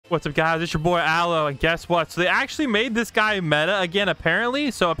What's up, guys? It's your boy Aloe, and guess what? So they actually made this guy meta again, apparently.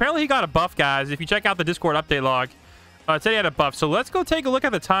 So apparently he got a buff, guys. If you check out the Discord update log, it said he had a buff. So let's go take a look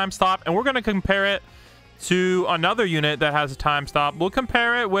at the time stop, and we're going to compare it to another unit that has a time stop. We'll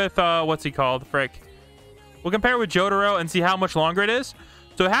compare it with, what's he called? Frick. We'll compare it with GOJO and see how much longer it is.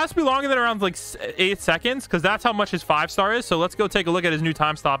 So it has to be longer than around like 8 seconds, because that's how much his 5-star is. So let's go take a look at his new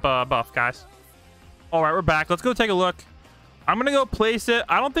time stop buff, guys. All right, we're back. Let's go take a look. I'm going to go place it.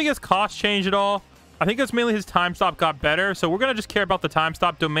 I don't think his cost changed at all. I think it's mainly his time stop got better. So we're going to just care about the time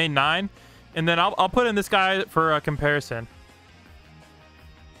stop domain 9. And then I'll put in this guy for a comparison.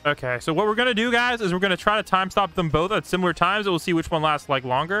 Okay, so what we're going to do, guys, is we're going to try to time stop them both at similar times. And we'll see which one lasts like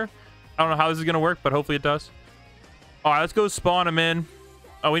longer. I don't know how this is going to work, but hopefully it does. All right, let's go spawn him in.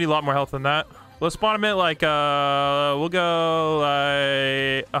 Oh, we need a lot more health than that. Let's spawn him in like, we'll go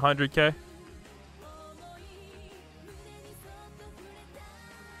like 100k.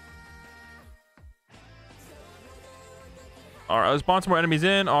 All right, let's spawn some more enemies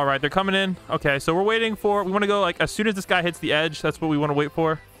in. All right, they're coming in. Okay, so we're waiting for... We want to go, like, as soon as this guy hits the edge, that's what we want to wait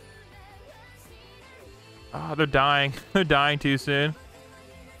for. Oh, they're dying. They're dying too soon.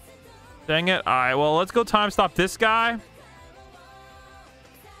 Dang it. All right, well, let's go time stop this guy.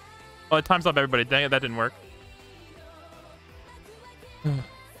 Oh, time stop everybody. Dang it, that didn't work.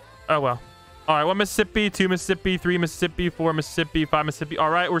 Oh, well. All right, 1 Mississippi, 2 Mississippi, 3 Mississippi, 4 Mississippi, 5 Mississippi. All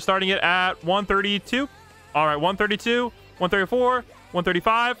right, we're starting it at 132. All right, 132. 134,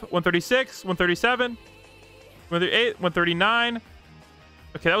 135, 136, 137, 138, 139.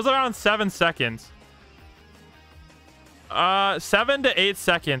 Okay, that was around 7 seconds. 7 to 8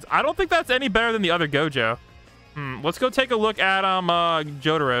 seconds. I don't think that's any better than the other GOJO. Let's go take a look at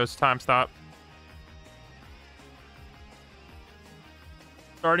GOJO's time stop.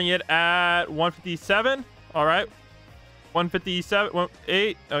 Starting it at 157. All right. 157,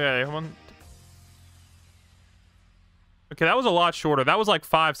 8. Okay, Okay, that was a lot shorter. That was like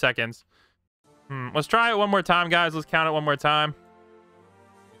 5 seconds. Let's try it one more time, guys. Let's count it one more time.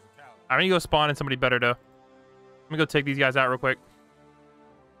 I'm gonna go spawn in somebody better, though. Let me go take these guys out real quick.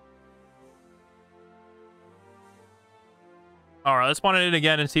 All right, let's spawn it in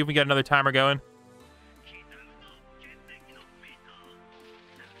again and see if we get another timer going.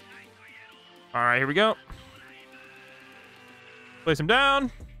 All right, here we go. Place him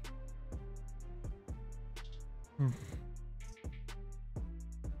down.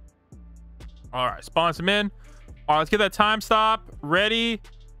 All right, spawn some in. All right, let's get that time stop ready.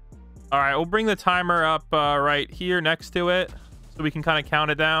 All right, we'll bring the timer up right here next to it so we can kind of count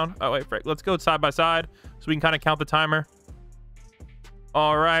it down. Oh, wait, Frick. Let's go side by side so we can kind of count the timer.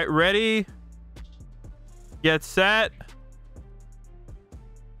 All right, ready. Get set.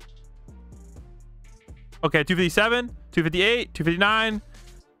 Okay, 257, 258, 259.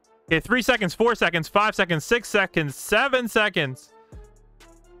 Okay, 3 seconds, 4 seconds, 5 seconds, 6 seconds, 7 seconds.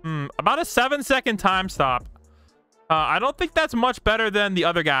 About a 7-second time stop. I don't think that's much better than the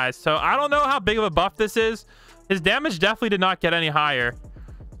other guys. So I don't know how big of a buff this is. His damage definitely did not get any higher.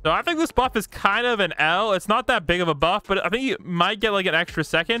 So I think this buff is kind of an L. It's not that big of a buff, but I think you might get like an extra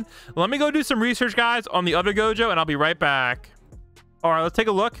second. Let me go do some research, guys, on the other GOJO, and I'll be right back. All right, let's take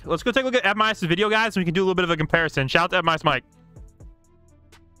a look. Let's go take a look at fminus's video, guys, and we can do a little bit of a comparison. Shout out to fminus Mike.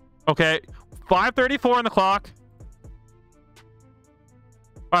 Okay, 5:34 on the clock.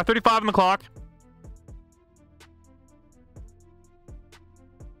 35 on the clock.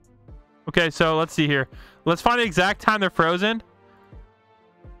 Okay, so let's see here. Let's find the exact time they're frozen.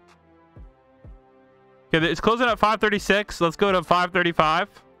 Okay, it's closing at 5:36. Let's go to 5:35.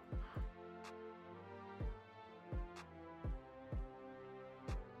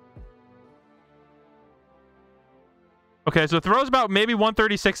 Okay, so it throws about maybe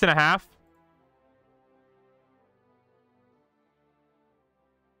 136 and a half.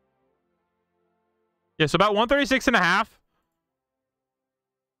 Yeah, so about 136 and a half.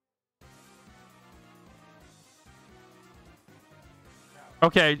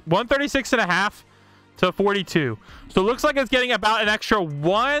 Okay, 136 and a half to 42. So it looks like it's getting about an extra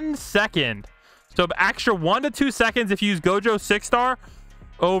 1 second. So extra 1 to 2 seconds if you use GOJO 6-star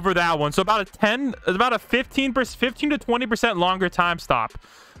over that one. So about a 15 to 20% longer time stop.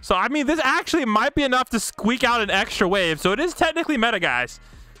 So I mean, this actually might be enough to squeak out an extra wave. So it is technically meta, guys.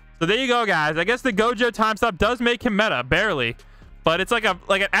 So there you go, guys. I guess the GOJO time stop does make him meta, barely. But it's like an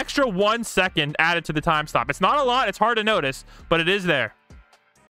extra 1 second added to the time stop. It's not a lot. It's hard to notice, but it is there.